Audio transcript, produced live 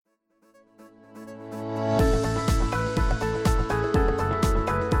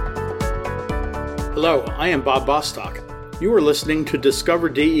Hello, I am Bob Bostock. You are listening to Discover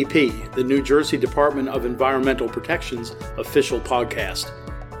DEP, the New Jersey Department of Environmental Protection's official podcast.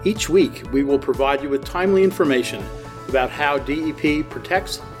 Each week, we will provide you with timely information about how DEP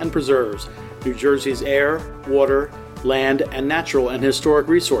protects and preserves New Jersey's air, water, land, and natural and historic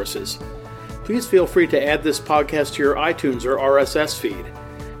resources. Please feel free to add this podcast to your iTunes or RSS feed.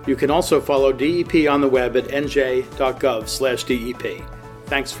 You can also follow DEP on the web at nj.gov/DEP.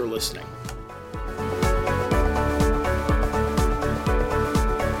 Thanks for listening.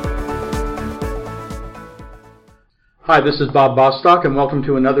 Hi, this is Bob Bostock, and welcome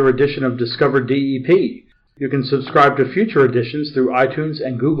to another edition of Discover DEP. You can subscribe to future editions through iTunes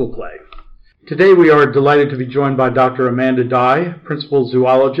and Google Play. Today we are delighted to be joined by Dr. Amanda Dye, Principal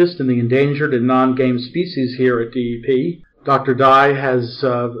Zoologist in the Endangered and Non-Game Species here at DEP. Dr. Dye has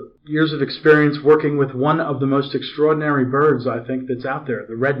years of experience working with one of the most extraordinary birds, I think, that's out there,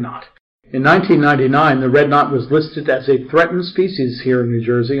 the red knot. In 1999, the red knot was listed as a threatened species here in New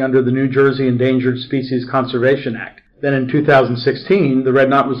Jersey under the New Jersey Endangered Species Conservation Act. Then in 2016, the red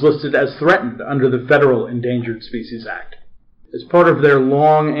knot was listed as threatened under the Federal Endangered Species Act. As part of their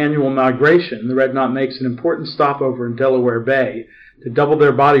long annual migration, the red knot makes an important stopover in Delaware Bay to double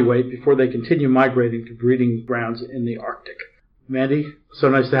their body weight before they continue migrating to breeding grounds in the Arctic. Mandy, so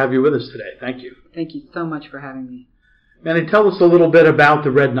nice to have you with us today. Thank you. Thank you so much for having me. Mandy, tell us a little bit about the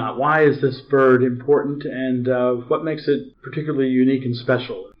red knot. Why is this bird important, and what makes it particularly unique and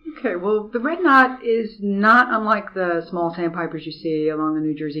special? Okay, well, the red knot is not unlike the small sandpipers you see along the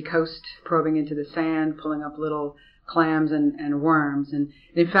New Jersey coast, probing into the sand, pulling up little clams and worms. And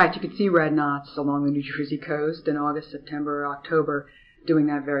in fact, you can see red knots along the New Jersey coast in August, September, October, doing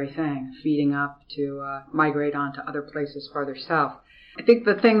that very thing, feeding up to migrate on to other places farther south. I think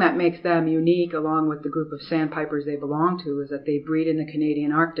the thing that makes them unique, along with the group of sandpipers they belong to, is that they breed in the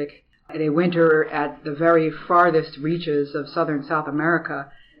Canadian Arctic. They winter at the very farthest reaches of southern South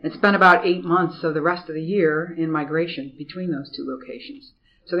America, and spend about 8 months of the rest of the year in migration between those two locations.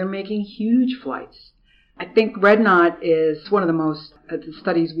 So they're making huge flights. I think red knot is one of the most, the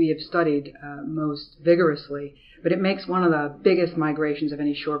studies we have studied most vigorously, but it makes one of the biggest migrations of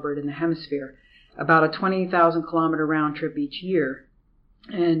any shorebird in the hemisphere, about a 20,000 kilometer round trip each year.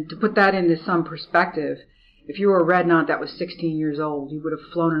 And to put that into some perspective, if you were a red knot that was 16 years old, you would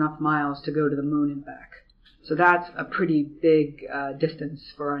have flown enough miles to go to the moon and back. So that's a pretty big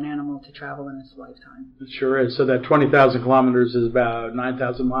distance for an animal to travel in its lifetime. It sure is. So that 20,000 kilometers is about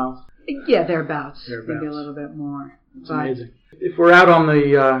 9,000 miles? Yeah, thereabouts. Maybe a little bit more. It's amazing. If we're out on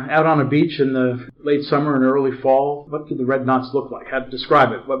a beach in the late summer and early fall, what do the red knots look like? How to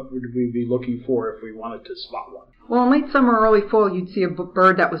describe it? What would we be looking for if we wanted to spot one? Well, in late summer or early fall, you'd see a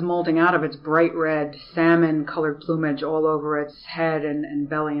bird that was molting out of its bright red salmon-colored plumage all over its head and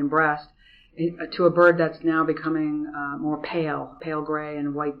belly and breast, to a bird that's now becoming more pale gray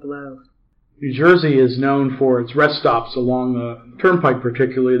and white below. New Jersey is known for its rest stops along the turnpike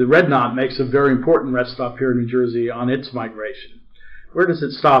particularly. The red knot makes a very important rest stop here in New Jersey on its migration. Where does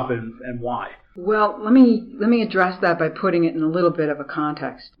it stop and why? Well, let me address that by putting it in a little bit of a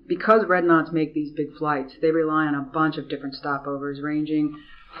context. Because red knots make these big flights, they rely on a bunch of different stopovers ranging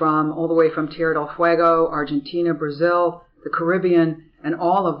from all the way from Tierra del Fuego, Argentina, Brazil, the Caribbean, and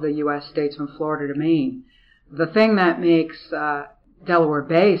all of the U.S. states from Florida to Maine. The thing that makes Delaware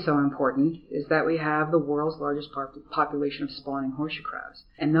Bay so important is that we have the world's largest population of spawning horseshoe crabs.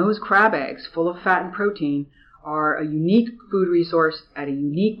 And those crab eggs, full of fat and protein, are a unique food resource at a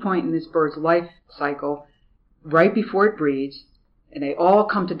unique point in this bird's life cycle, right before it breeds, and they all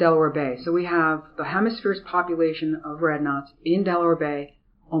come to Delaware Bay. So we have the hemisphere's population of red knots in Delaware Bay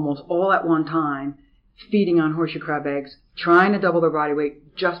almost all at one time, feeding on horseshoe crab eggs, trying to double their body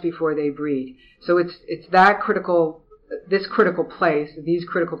weight just before they breed. So it's this critical place, these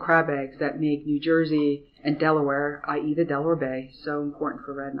critical crab eggs that make New Jersey and Delaware, i.e. the Delaware Bay, so important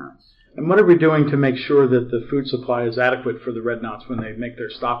for red knots. And what are we doing to make sure that the food supply is adequate for the red knots when they make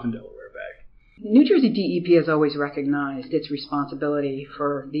their stop in Delaware Bay? New Jersey DEP has always recognized its responsibility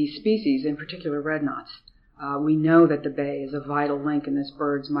for these species, in particular red knots. We know that the bay is a vital link in this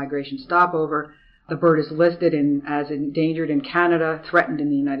bird's migration stopover. The bird is listed as endangered in Canada, threatened in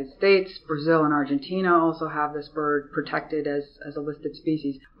the United States. Brazil and Argentina also have this bird protected as a listed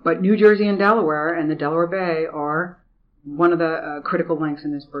species. But New Jersey and Delaware and the Delaware Bay are one of the critical links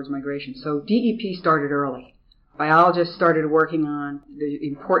in this bird's migration. So DEP started early. Biologists started working on the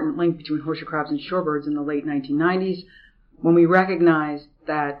important link between horseshoe crabs and shorebirds in the late 1990s, when we recognized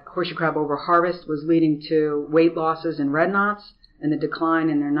that horseshoe crab overharvest was leading to weight losses in red knots and the decline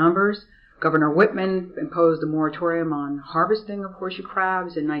in their numbers. Governor Whitman imposed a moratorium on harvesting of horseshoe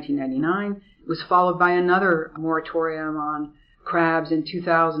crabs in 1999. It was followed by another moratorium on crabs in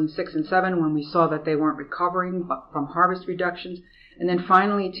 2006 and 7 when we saw that they weren't recovering from harvest reductions. And then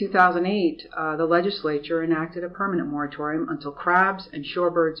finally, 2008, the legislature enacted a permanent moratorium until crabs and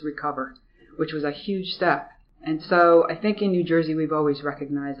shorebirds recover, which was a huge step. And so I think in New Jersey we've always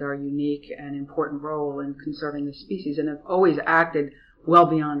recognized our unique and important role in conserving the species and have always acted well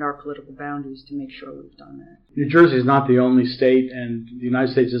beyond our political boundaries to make sure we've done that. New Jersey is not the only state, and the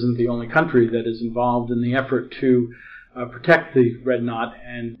United States isn't the only country that is involved in the effort to protect the red knot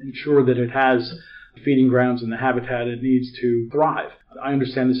and ensure that it has feeding grounds and the habitat it needs to thrive. I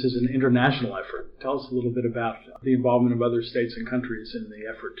understand this is an international effort. Tell us a little bit about the involvement of other states and countries in the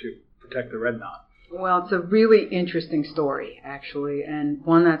effort to protect the red knot. Well, it's a really interesting story, actually, and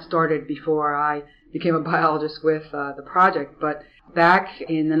one that started before I became a biologist with the project. But back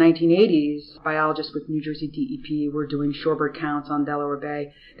in the 1980s, biologists with New Jersey DEP were doing shorebird counts on Delaware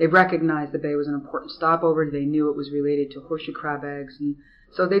Bay. They recognized the bay was an important stopover. They knew it was related to horseshoe crab eggs, and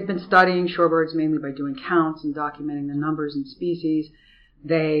so they've been studying shorebirds mainly by doing counts and documenting the numbers and species.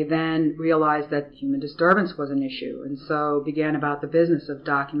 They then realized that human disturbance was an issue, and so began about the business of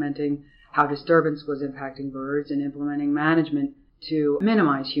documenting how disturbance was impacting birds and implementing management to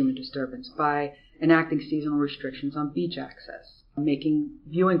minimize human disturbance by enacting seasonal restrictions on beach access, making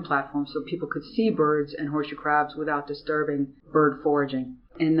viewing platforms so people could see birds and horseshoe crabs without disturbing bird foraging.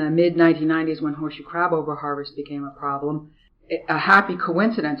 In the mid-1990s, when horseshoe crab overharvest became a problem, a happy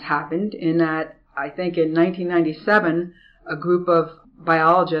coincidence happened in that I think in 1997, a group of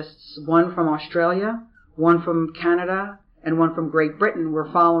biologists, one from Australia, one from Canada, and one from Great Britain, were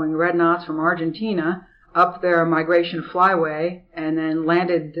following red knots from Argentina up their migration flyway and then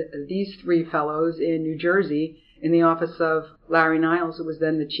landed these three fellows in New Jersey in the office of Larry Niles, who was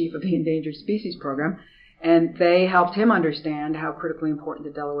then the chief of the Endangered Species Program, and they helped him understand how critically important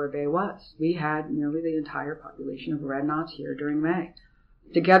the Delaware Bay was. We had nearly the entire population of red knots here during May.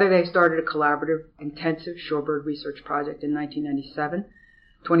 Together they started a collaborative, intensive shorebird research project in 1997.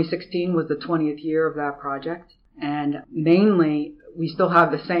 2016 was the 20th year of that project. And mainly, we still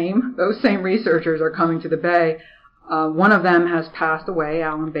have those same researchers are coming to the Bay. One of them has passed away,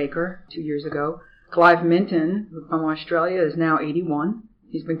 Alan Baker, 2 years ago. Clive Minton, from Australia, is now 81.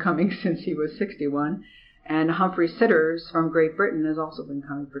 He's been coming since he was 61. And Humphrey Sitters from Great Britain has also been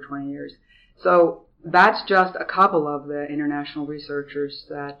coming for 20 years. So that's just a couple of the international researchers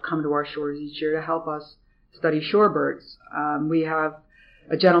that come to our shores each year to help us study shorebirds. We have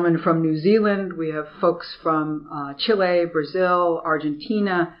a gentleman from New Zealand. We have folks from Chile, Brazil,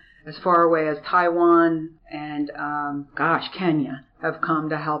 Argentina, as far away as Taiwan, and Kenya have come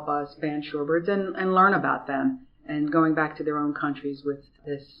to help us band shorebirds and learn about them and going back to their own countries with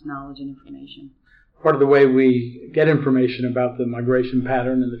this knowledge and information. Part of the way we get information about the migration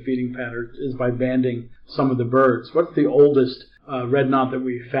pattern and the feeding pattern is by banding some of the birds. What's the oldest red knot that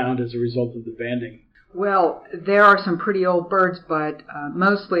we found as a result of the banding? Well, there are some pretty old birds, but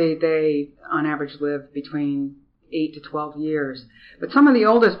mostly they, on average, live between 8 to 12 years. But some of the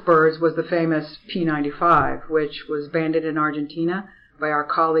oldest birds was the famous P95, which was banded in Argentina by our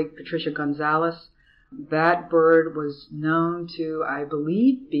colleague Patricia Gonzalez. That bird was known to, I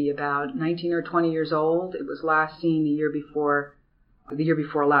believe, be about 19 or 20 years old. It was last seen the year before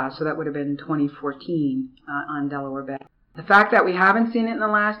last, so that would have been 2014 on Delaware Bay. The fact that we haven't seen it in the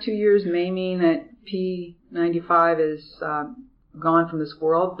last 2 years may mean that P95 is gone from this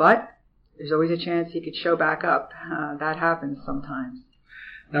world, but there's always a chance he could show back up. That happens sometimes.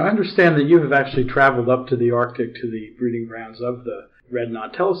 Now, I understand that you have actually traveled up to the Arctic to the breeding grounds of the red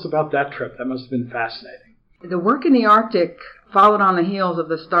knot. Tell us about that trip. That must have been fascinating. The work in the Arctic followed on the heels of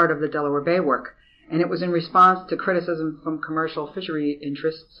the start of the Delaware Bay work, and it was in response to criticism from commercial fishery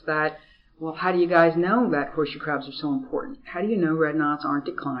interests that, well, how do you guys know that horseshoe crabs are so important? How do you know red knots aren't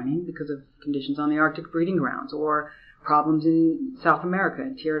declining because of conditions on the Arctic breeding grounds or problems in South America,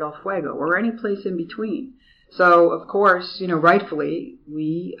 in Tierra del Fuego, or any place in between? So, of course, rightfully,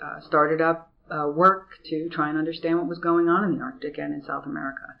 we started up work to try and understand what was going on in the Arctic and in South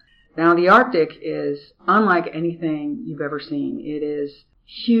America. Now, the Arctic is unlike anything you've ever seen. It is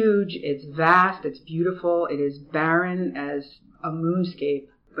huge, it's vast, it's beautiful, it is barren as a moonscape,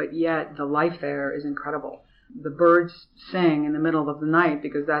 but yet the life there is incredible. The birds sing in the middle of the night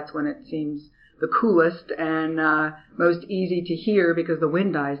because that's when it seems the coolest and most easy to hear because the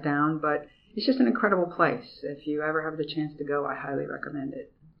wind dies down, but it's just an incredible place. If you ever have the chance to go, I highly recommend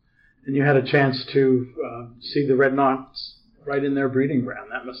it. And you had a chance to see the red knots right in their breeding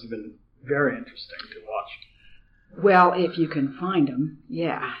ground. That must have been very interesting to watch. Well, if you can find them,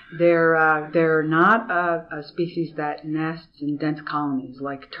 yeah. They're not a species that nests in dense colonies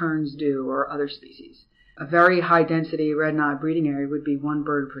like terns do or other species. A very high density red knot breeding area would be 1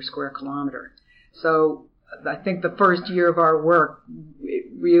 bird per square kilometer. So I think the first year of our work, it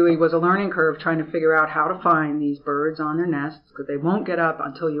really was a learning curve trying to figure out how to find these birds on their nests, because they won't get up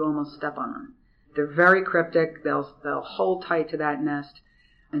until you almost step on them. They're very cryptic. They'll hold tight to that nest.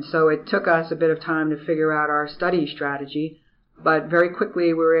 And so it took us a bit of time to figure out our study strategy, but very quickly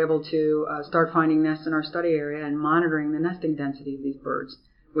we were able to start finding nests in our study area and monitoring the nesting density of these birds,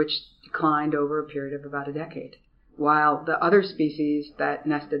 which declined over a period of about a decade, while the other species that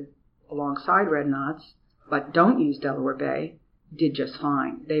nested alongside red knots but don't use Delaware Bay did just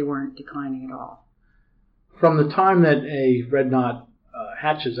fine. They weren't declining at all. From the time that a red knot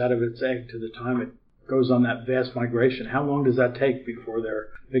hatches out of its egg to the time it goes on that vast migration, how long does that take before they're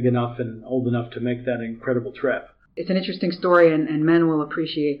big enough and old enough to make that incredible trip? It's an interesting story, and men will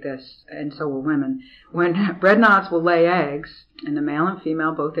appreciate this, and so will women. When red knots will lay eggs, and the male and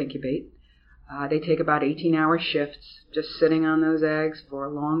female both incubate, they take about 18-hour shifts, just sitting on those eggs for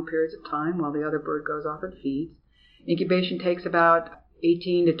long periods of time while the other bird goes off and feeds. Incubation takes about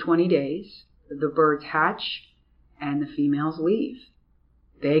 18 to 20 days. The birds hatch, and the females leave.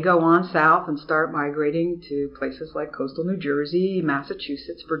 They go on south and start migrating to places like coastal New Jersey,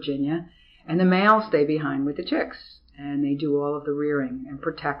 Massachusetts, Virginia, and the males stay behind with the chicks. And they do all of the rearing and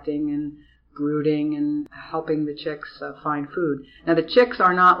protecting and brooding and helping the chicks find food. Now, the chicks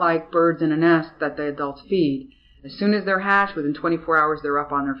are not like birds in a nest that the adults feed. As soon as they're hatched, within 24 hours, they're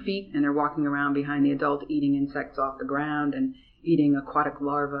up on their feet and they're walking around behind the adult, eating insects off the ground and eating aquatic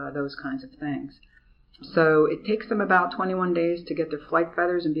larvae, those kinds of things. So it takes them about 21 days to get their flight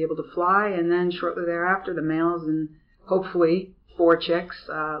feathers and be able to fly, and then shortly thereafter, the males and hopefully 4 chicks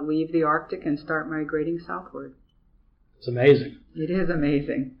leave the Arctic and start migrating southward. It's amazing. It is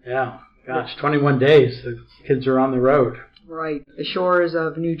amazing. Yeah. Gosh, 21 days, the kids are on the road. Right. The shores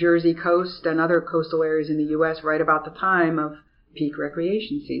of New Jersey coast and other coastal areas in the U.S. right about the time of peak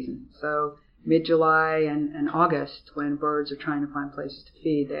recreation season. So mid-July and August, when birds are trying to find places to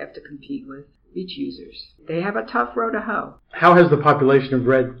feed, they have to compete with beach users. They have a tough row to hoe. How has the population of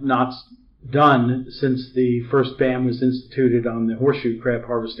red knots done since the first ban was instituted on the horseshoe crab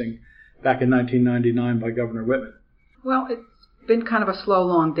harvesting back in 1999 by Governor Whitman? Well, it's been kind of a slow,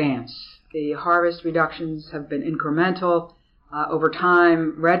 long dance. The harvest reductions have been incremental. Over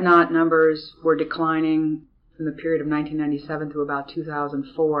time, red knot numbers were declining from the period of 1997 to about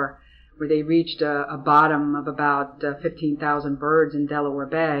 2004, where they reached a bottom of about 15,000 birds in Delaware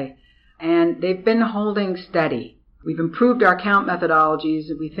Bay. And they've been holding steady. We've improved our count methodologies.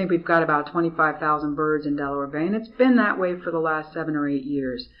 We think we've got about 25,000 birds in Delaware Bay, and it's been that way for the last 7 or 8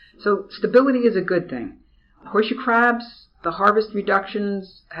 years. So stability is a good thing. Horseshoe crabs, the harvest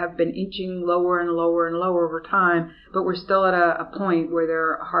reductions have been inching lower and lower and lower over time, but we're still at a point where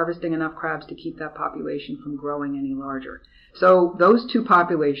they're harvesting enough crabs to keep that population from growing any larger. So those two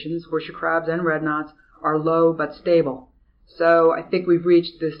populations, horseshoe crabs and red knots, are low but stable. So I think we've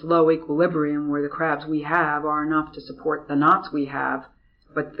reached this low equilibrium where the crabs we have are enough to support the knots we have,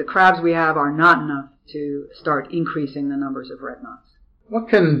 but the crabs we have are not enough to start increasing the numbers of red knots. What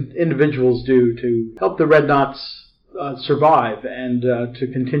can individuals do to help the red knots survive and to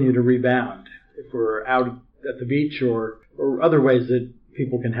continue to rebound if we're out at the beach or other ways that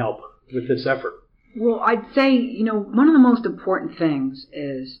people can help with this effort? Well, I'd say, one of the most important things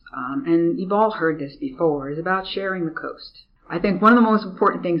is, and you've all heard this before, is about sharing the coast. I think one of the most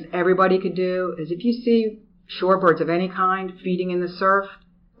important things everybody could do is if you see shorebirds of any kind feeding in the surf,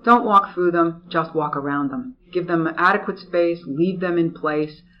 don't walk through them, just walk around them. Give them adequate space, leave them in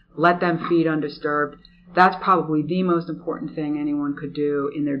place, let them feed undisturbed. That's probably the most important thing anyone could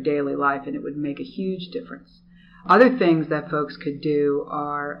do in their daily life, and it would make a huge difference. Other things that folks could do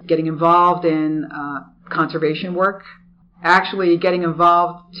are getting involved in conservation work, actually getting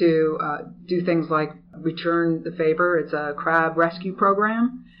involved to do things like Return the Favor. It's a crab rescue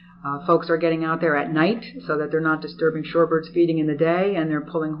program. Folks are getting out there at night so that they're not disturbing shorebirds feeding in the day, and they're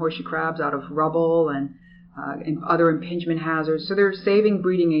pulling horseshoe crabs out of rubble and other impingement hazards. So they're saving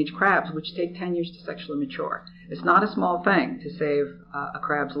breeding age crabs, which take 10 years to sexually mature. It's not a small thing to save a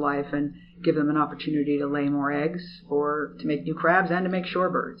crab's life and give them an opportunity to lay more eggs or to make new crabs and to make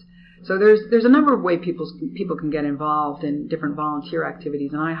shorebirds. So there's a number of ways people can get involved in different volunteer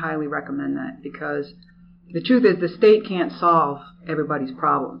activities, and I highly recommend that, because the truth is the state can't solve everybody's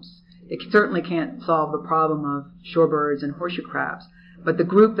problems. It certainly can't solve the problem of shorebirds and horseshoe crabs. But the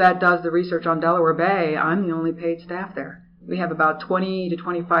group that does the research on Delaware Bay, I'm the only paid staff there. We have about 20 to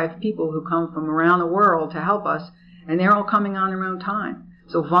 25 people who come from around the world to help us, and they're all coming on their own time.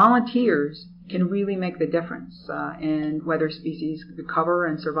 So volunteers can really make the difference in whether species recover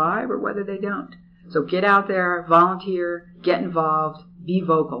and survive or whether they don't. So get out there, volunteer, get involved, be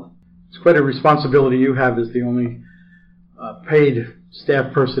vocal. It's quite a responsibility you have as the only paid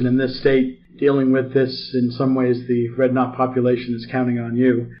staff person in this state dealing with this. In some ways, the red knot population is counting on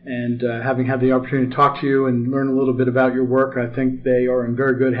you. And having had the opportunity to talk to you and learn a little bit about your work, I think they are in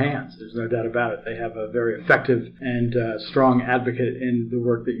very good hands. There's no doubt about it. They have a very effective and strong advocate in the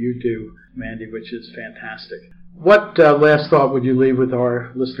work that you do, Mandy, which is fantastic. What last thought would you leave with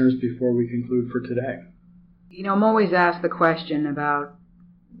our listeners before we conclude for today? You know, I'm always asked the question about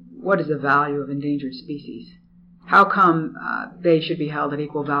what is the value of endangered species? How come they should be held at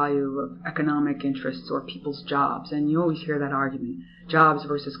equal value of economic interests or people's jobs? And you always hear that argument, jobs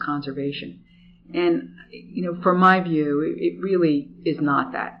versus conservation. And, you know, from my view, it really is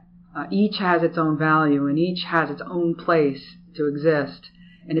not that. Each has its own value and each has its own place to exist.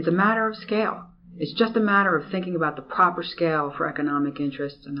 And it's a matter of scale. It's just a matter of thinking about the proper scale for economic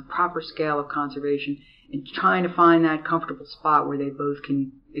interests and the proper scale of conservation and trying to find that comfortable spot where they both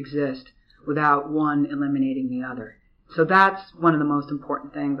can exist without one eliminating the other. So that's one of the most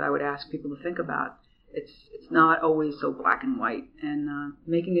important things I would ask people to think about. It's not always so black and white, and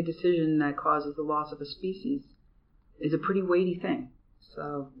making a decision that causes the loss of a species is a pretty weighty thing.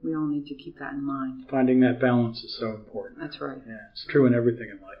 So we all need to keep that in mind. Finding that balance is so important. That's right. Yeah, it's true in everything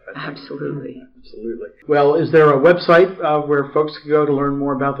in life, I think. Absolutely. Absolutely. Well, is there a website where folks can go to learn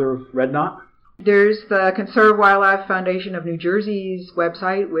more about the red knot? There's the Conserve Wildlife Foundation of New Jersey's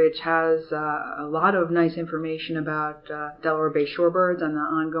website, which has a lot of nice information about Delaware Bay shorebirds and the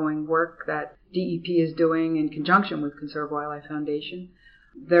ongoing work that DEP is doing in conjunction with Conserve Wildlife Foundation.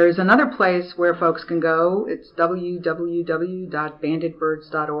 There's another place where folks can go. It's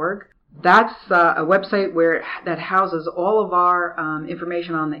www.bandedbirds.org. That's a website that houses all of our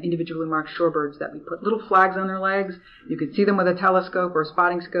information on the individually marked shorebirds that we put little flags on their legs. You could see them with a telescope or a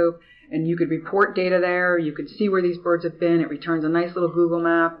spotting scope, and you could report data there. You could see where these birds have been. It returns a nice little Google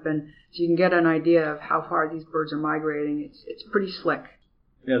map, and so you can get an idea of how far these birds are migrating. It's pretty slick.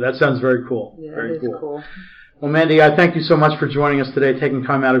 Yeah, that sounds very cool. Yeah, very it is cool. Well, Mandy, I thank you so much for joining us today, taking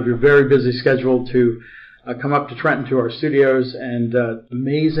time out of your very busy schedule to come up to Trenton to our studios. And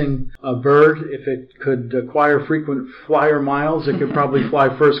amazing bird. If it could acquire frequent flyer miles, it could probably fly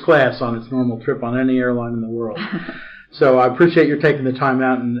first class on its normal trip on any airline in the world. So I appreciate your taking the time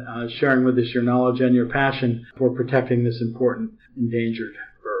out and sharing with us your knowledge and your passion for protecting this important endangered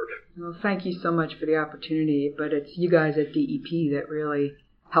bird. Well, thank you so much for the opportunity, but it's you guys at DEP that really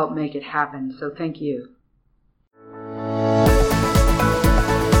helped make it happen, so thank you.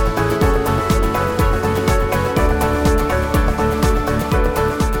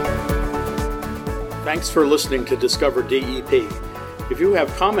 Thanks for listening to Discover DEP. If you have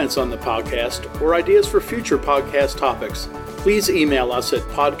comments on the podcast or ideas for future podcast topics, please email us at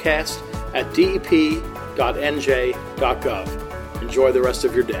podcast@dep.nj.gov. Enjoy the rest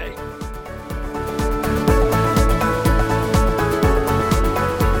of your day.